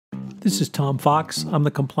This is Tom Fox. I'm the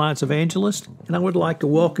Compliance Evangelist, and I would like to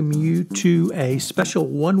welcome you to a special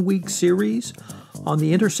one-week series on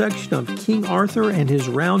the intersection of King Arthur and his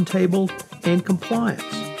round table and compliance.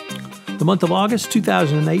 The month of August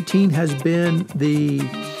 2018 has been the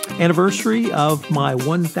anniversary of my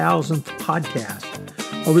 1000th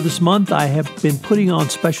podcast. Over this month, I have been putting on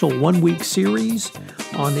special one-week series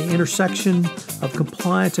on the intersection of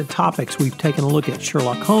compliance and topics. We've taken a look at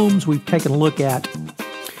Sherlock Holmes. We've taken a look at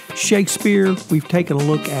Shakespeare. We've taken a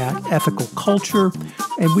look at ethical culture,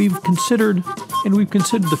 and we've considered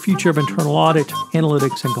the future of internal audit,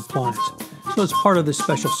 analytics, and compliance. So as part of this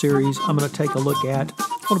special series, I'm going to take a look at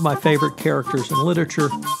one of my favorite characters in literature,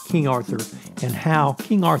 King Arthur, and how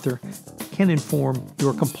King Arthur can inform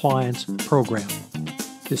your compliance program.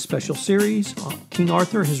 This special series on King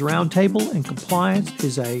Arthur, his round table, and compliance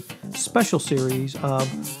is a special series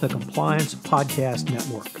of the Compliance Podcast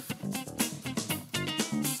Network.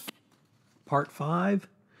 Part 5,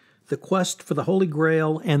 The Quest for the Holy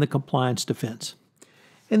Grail and the Compliance Defense.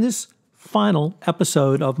 In this final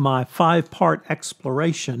episode of my 5-part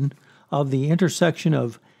exploration of the intersection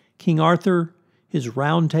of King Arthur, his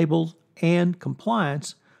round table, and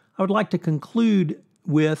compliance, I would like to conclude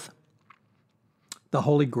with the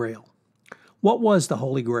Holy Grail. What was the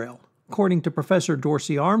Holy Grail? According to Professor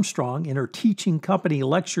Dorsey Armstrong in her Teaching Company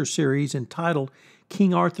lecture series entitled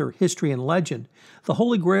King Arthur, History and Legend, the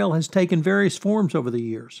Holy Grail has taken various forms over the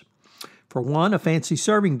years. For one, a fancy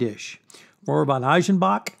serving dish. For von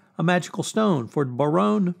Eschenbach, a magical stone. For de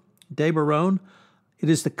Boron, it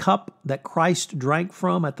is the cup that Christ drank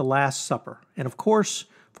from at the Last Supper. And of course,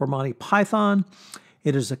 for Monty Python,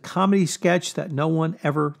 it is a comedy sketch that no one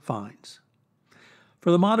ever finds.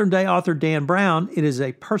 For the modern-day author Dan Brown, it is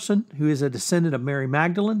a person who is a descendant of Mary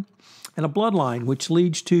Magdalene and a bloodline which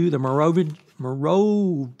leads to the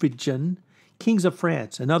Merovingian kings of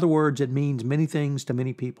France. In other words, it means many things to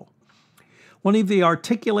many people. One of the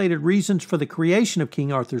articulated reasons for the creation of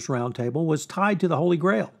King Arthur's Round Table was tied to the Holy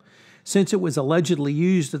Grail. Since it was allegedly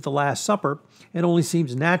used at the Last Supper, it only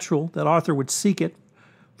seems natural that Arthur would seek it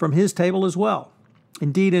from his table as well.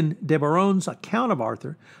 Indeed, in de Boron's account of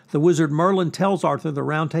Arthur, the wizard Merlin tells Arthur the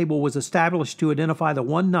Round Table was established to identify the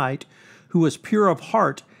one knight who was pure of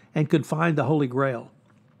heart and could find the Holy Grail.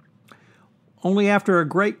 Only after a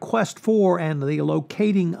great quest for and the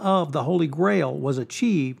locating of the Holy Grail was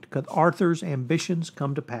achieved could Arthur's ambitions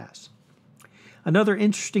come to pass. Another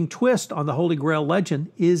interesting twist on the Holy Grail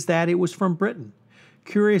legend is that it was from Britain.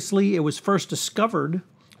 Curiously, it was first discovered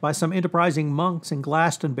by some enterprising monks in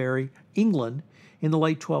Glastonbury, England, in the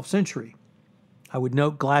late 12th century. I would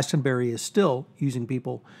note Glastonbury is still using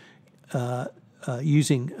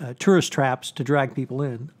tourist traps to drag people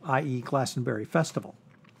in, i.e. Glastonbury Festival.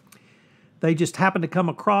 They just happened to come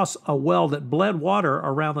across a well that bled water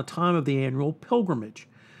around the time of the annual pilgrimage.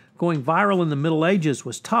 Going viral in the Middle Ages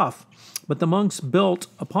was tough, but the monks built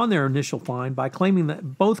upon their initial find by claiming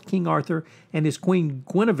that both King Arthur and his queen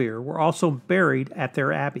Guinevere were also buried at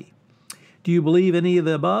their abbey. Do you believe any of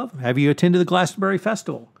the above? Have you attended the Glastonbury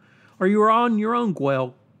Festival? Or you are on your own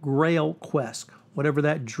Grail quest, whatever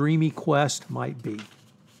that dreamy quest might be?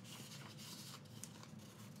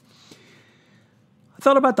 I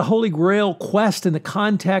thought about the Holy Grail quest in the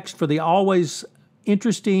context for the always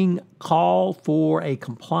interesting call for a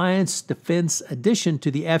compliance defense addition to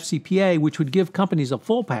the FCPA, which would give companies a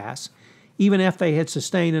full pass, even if they had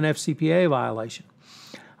sustained an FCPA violation.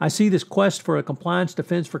 I see this quest for a compliance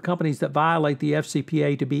defense for companies that violate the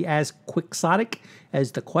FCPA to be as quixotic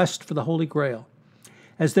as the quest for the Holy Grail.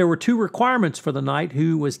 As there were two requirements for the knight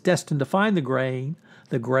who was destined to find the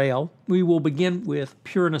Grail, we will begin with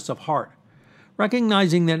pureness of heart.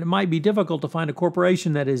 Recognizing that it might be difficult to find a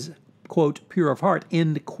corporation that is, quote, pure of heart,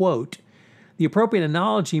 end quote, the appropriate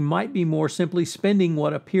analogy might be more simply spending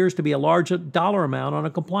what appears to be a large dollar amount on a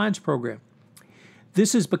compliance program.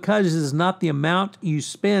 This is because it is not the amount you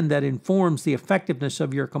spend that informs the effectiveness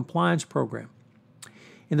of your compliance program.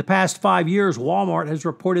 In the past 5 years, Walmart has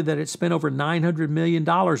reported that it spent over $900 million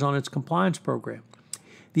on its compliance program.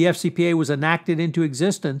 The FCPA was enacted into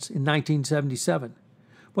existence in 1977.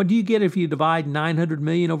 What do you get if you divide $900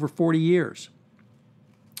 million over 40 years?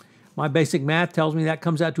 My basic math tells me that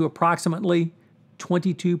comes out to approximately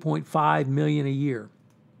 $22.5 million a year.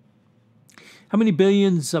 How many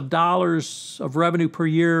billions of dollars of revenue per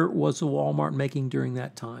year was Walmart making during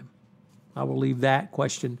that time? I will leave that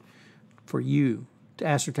question for you to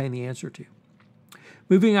ascertain the answer to.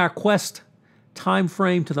 Moving our quest time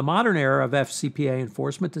frame to the modern era of FCPA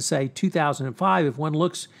enforcement to say 2005, if one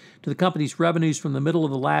looks to the company's revenues from the middle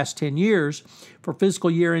of the last 10 years, for fiscal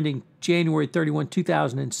year ending January 31,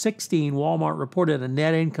 2016, Walmart reported a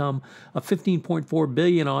net income of $15.4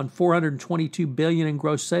 billion on $422 billion in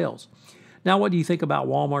gross sales. Now, what do you think about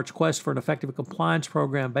Walmart's quest for an effective compliance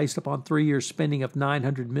program based upon 3 years spending of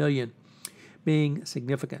 $900 million being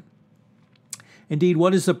significant? Indeed,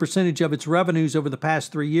 what is the percentage of its revenues over the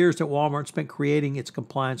past 3 years that Walmart spent creating its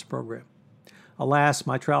compliance program? Alas,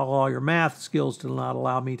 my trial lawyer math skills do not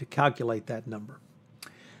allow me to calculate that number.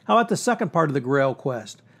 How about the second part of the Grail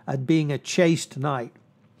quest, being a chaste knight?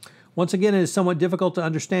 Once again, it is somewhat difficult to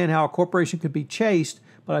understand how a corporation could be chaste,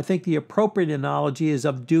 but I think the appropriate analogy is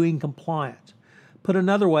of doing compliance. Put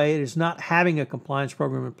another way, it is not having a compliance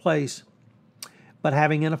program in place, but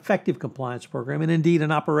having an effective compliance program, and indeed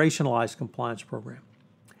an operationalized compliance program.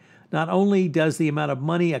 Not only does the amount of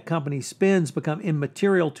money a company spends become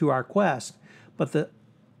immaterial to our quest, but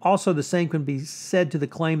also the same can be said to the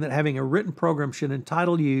claim that having a written program should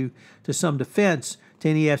entitle you to some defense to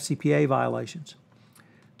any FCPA violations.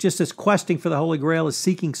 Just as questing for the Holy Grail is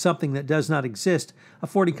seeking something that does not exist,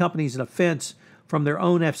 affording companies an offense from their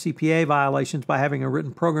own FCPA violations by having a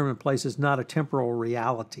written program in place is not a temporal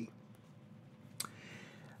reality.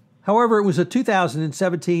 However, it was a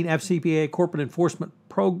 2017 FCPA corporate enforcement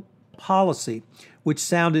policy which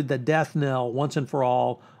sounded the death knell once and for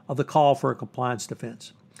all of the call for a compliance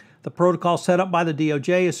defense. The protocol set up by the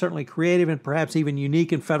DOJ is certainly creative and perhaps even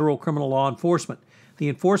unique in federal criminal law enforcement. The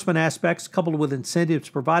enforcement aspects, coupled with incentives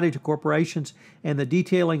provided to corporations and the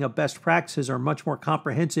detailing of best practices, are much more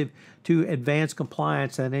comprehensive to advance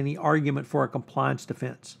compliance than any argument for a compliance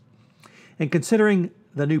defense. And considering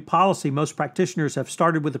the new policy, most practitioners have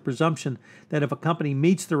started with the presumption that if a company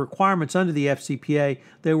meets the requirements under the FCPA,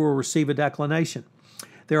 they will receive a declination.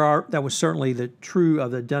 That was certainly true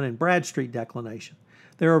of the Dun & Bradstreet declination.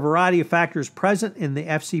 There are a variety of factors present in the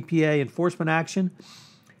FCPA enforcement action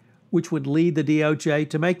which would lead the DOJ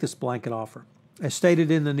to make this blanket offer. As stated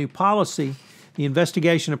in the new policy, the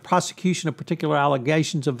investigation and prosecution of particular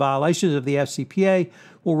allegations of violations of the FCPA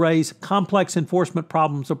will raise complex enforcement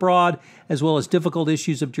problems abroad, as well as difficult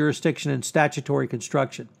issues of jurisdiction and statutory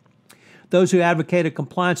construction. Those who advocate a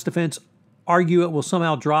compliance defense argue it will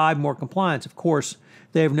somehow drive more compliance. Of course,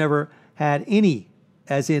 they have never had any,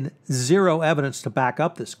 as in zero, evidence to back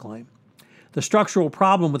up this claim. The structural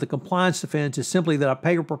problem with the compliance defense is simply that a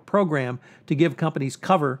paper program to give companies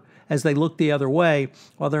cover as they look the other way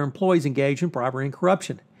while their employees engage in bribery and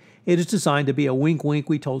corruption. It is designed to be a wink, wink,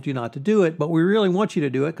 we told you not to do it, but we really want you to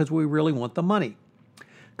do it because we really want the money.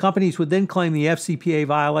 Companies would then claim the FCPA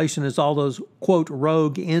violation as all those, quote,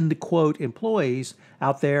 rogue, end quote, employees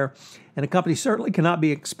out there, and a company certainly cannot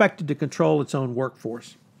be expected to control its own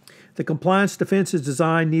workforce. The compliance defense is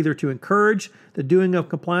designed neither to encourage the doing of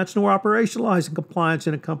compliance nor operationalizing compliance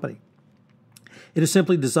in a company. It is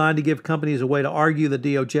simply designed to give companies a way to argue to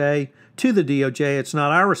the DOJ, it's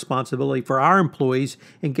not our responsibility for our employees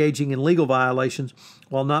engaging in legal violations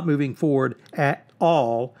while not moving forward at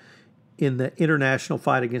all in the international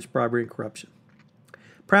fight against bribery and corruption.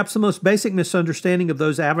 Perhaps the most basic misunderstanding of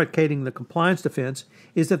those advocating the compliance defense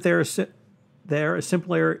is that there is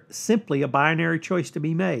simply a binary choice to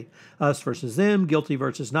be made. Us versus them, guilty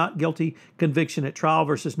versus not guilty, conviction at trial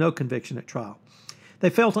versus no conviction at trial. They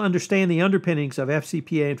fail to understand the underpinnings of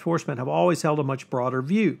FCPA enforcement have always held a much broader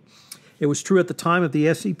view. It was true at the time of the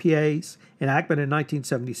FCPA's enactment in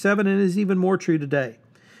 1977 and is even more true today.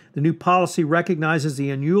 The new policy recognizes the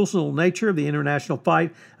unusual nature of the international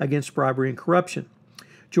fight against bribery and corruption.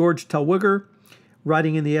 George Telwiger,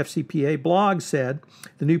 writing in the FCPA blog, said,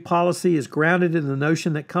 "The new policy is grounded in the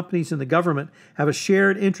notion that companies and the government have a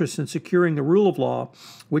shared interest in securing the rule of law,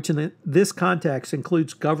 which in this context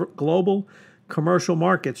includes global commercial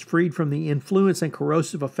markets freed from the influence and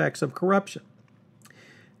corrosive effects of corruption."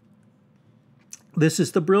 This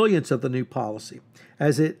is the brilliance of the new policy,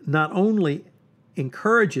 as it not only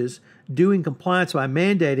encourages doing compliance by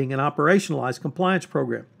mandating an operationalized compliance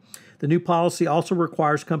program. The new policy also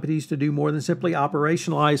requires companies to do more than simply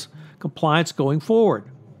operationalize compliance going forward.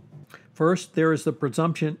 First, there is the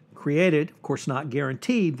presumption created, of course not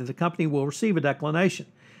guaranteed, that the company will receive a declination.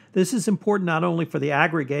 This is important not only for the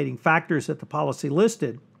aggregating factors that the policy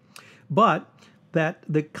listed, but that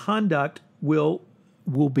the conduct will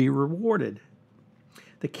be rewarded.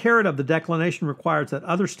 The carrot of the declination requires that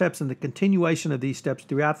other steps and the continuation of these steps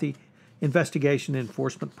throughout the investigation and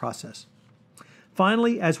enforcement process.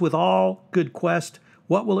 Finally, as with all good quest,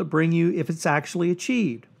 what will it bring you if it's actually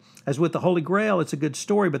achieved? As with the Holy Grail, it's a good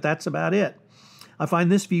story, but that's about it. I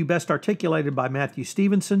find this view best articulated by Matthew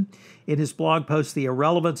Stevenson in his blog post, The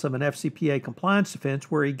Irrelevance of an FCPA Compliance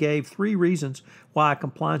Defense, where he gave 3 reasons why a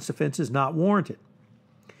compliance defense is not warranted.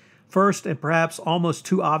 First, and perhaps almost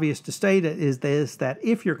too obvious to state, is this, that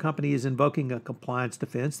if your company is invoking a compliance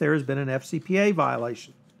defense, there has been an FCPA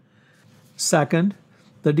violation. Second,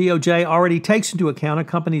 the DOJ already takes into account a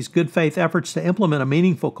company's good faith efforts to implement a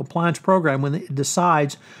meaningful compliance program when it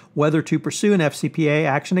decides whether to pursue an FCPA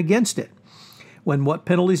action against it, when what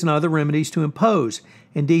penalties and other remedies to impose.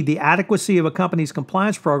 Indeed, the adequacy of a company's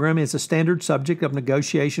compliance program is a standard subject of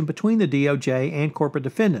negotiation between the DOJ and corporate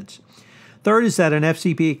defendants. Third is that an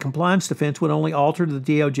FCPA compliance defense would only alter the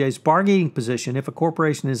DOJ's bargaining position if a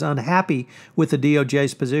corporation is unhappy with the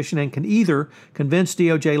DOJ's position and can either convince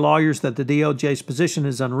DOJ lawyers that the DOJ's position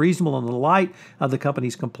is unreasonable in the light of the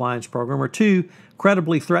company's compliance program, or 2,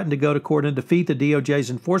 credibly threaten to go to court and defeat the DOJ's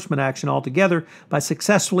enforcement action altogether by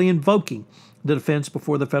successfully invoking the defense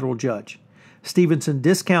before the federal judge. Stevenson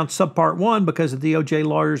discounts subpart 1 because the DOJ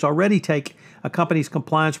lawyers already take a company's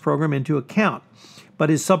compliance program into account. But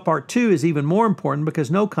his subpart 2 is even more important because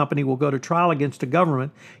no company will go to trial against a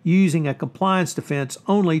government using a compliance defense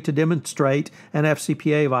only to demonstrate an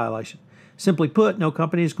FCPA violation. Simply put, no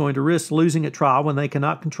company is going to risk losing at trial when they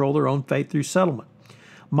cannot control their own fate through settlement.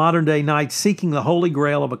 Modern-day knights seeking the Holy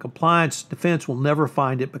Grail of a compliance defense will never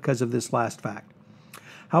find it because of this last fact.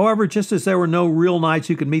 However, just as there were no real knights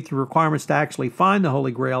who could meet the requirements to actually find the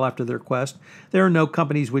Holy Grail after their quest, there are no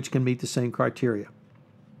companies which can meet the same criteria.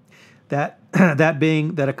 That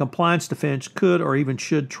being that a compliance defense could or even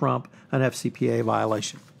should trump an FCPA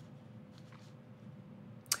violation.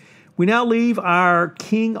 We now leave our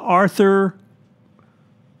King Arthur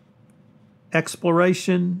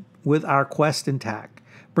exploration with our quest intact,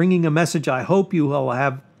 bringing a message I hope you will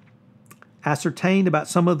have ascertained about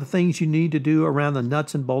some of the things you need to do around the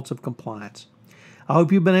nuts and bolts of compliance. I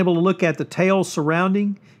hope you've been able to look at the tales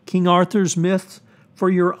surrounding King Arthur's myths for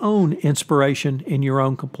your own inspiration in your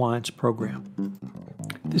own compliance program.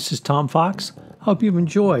 This is Tom Fox. I hope you've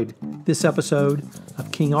enjoyed this episode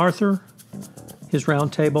of King Arthur, his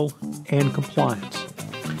Roundtable, and compliance.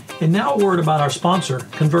 And now a word about our sponsor,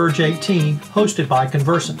 Converge 18, hosted by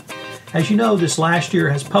Conversant. As you know, this last year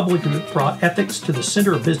has publicly brought ethics to the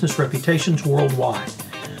center of business reputations worldwide.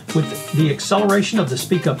 With the acceleration of the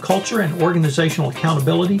speak up culture and organizational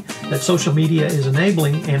accountability that social media is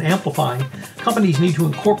enabling and amplifying, companies need to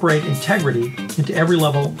incorporate integrity into every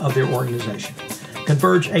level of their organization.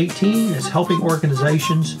 Converge 18 is helping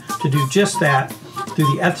organizations to do just that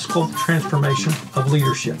through the ethical transformation of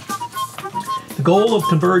leadership. The goal of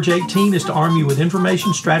Converge 18 is to arm you with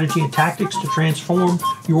information, strategy, and tactics to transform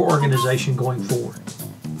your organization going forward.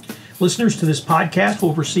 Listeners to this podcast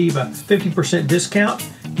will receive a 50% discount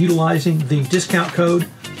utilizing the discount code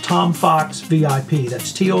TOMFOXVIP.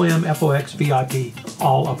 That's TOMFOXVIP,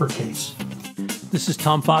 all uppercase. This is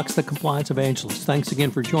Tom Fox, the Compliance Evangelist. Thanks again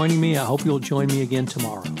for joining me. I hope you'll join me again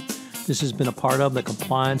tomorrow. This has been a part of the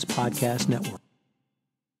Compliance Podcast Network.